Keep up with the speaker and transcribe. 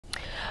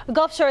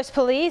Gulf Shores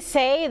police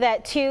say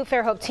that two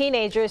Fairhope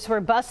teenagers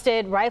were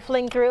busted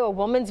rifling through a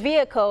woman's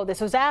vehicle. This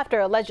was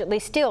after allegedly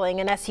stealing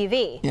an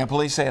SUV. Yeah,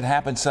 police say it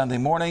happened Sunday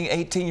morning.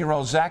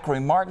 18-year-old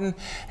Zachary Martin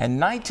and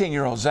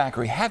 19-year-old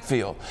Zachary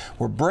Hatfield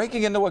were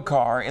breaking into a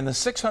car in the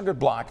 600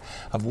 block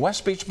of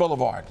West Beach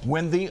Boulevard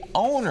when the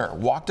owner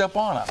walked up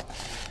on them.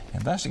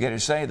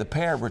 Investigators say the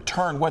pair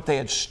returned what they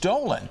had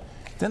stolen.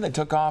 Then they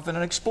took off in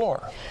an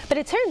Explorer. But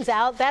it turns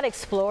out that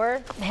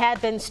Explorer had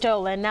been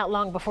stolen not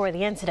long before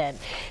the incident.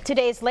 2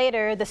 days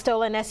later, the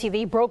stolen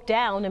SUV broke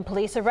down and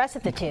police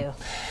arrested the two.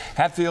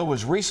 Hatfield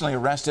was recently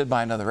arrested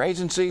by another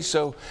agency,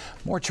 so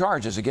more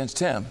charges against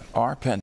him are pending.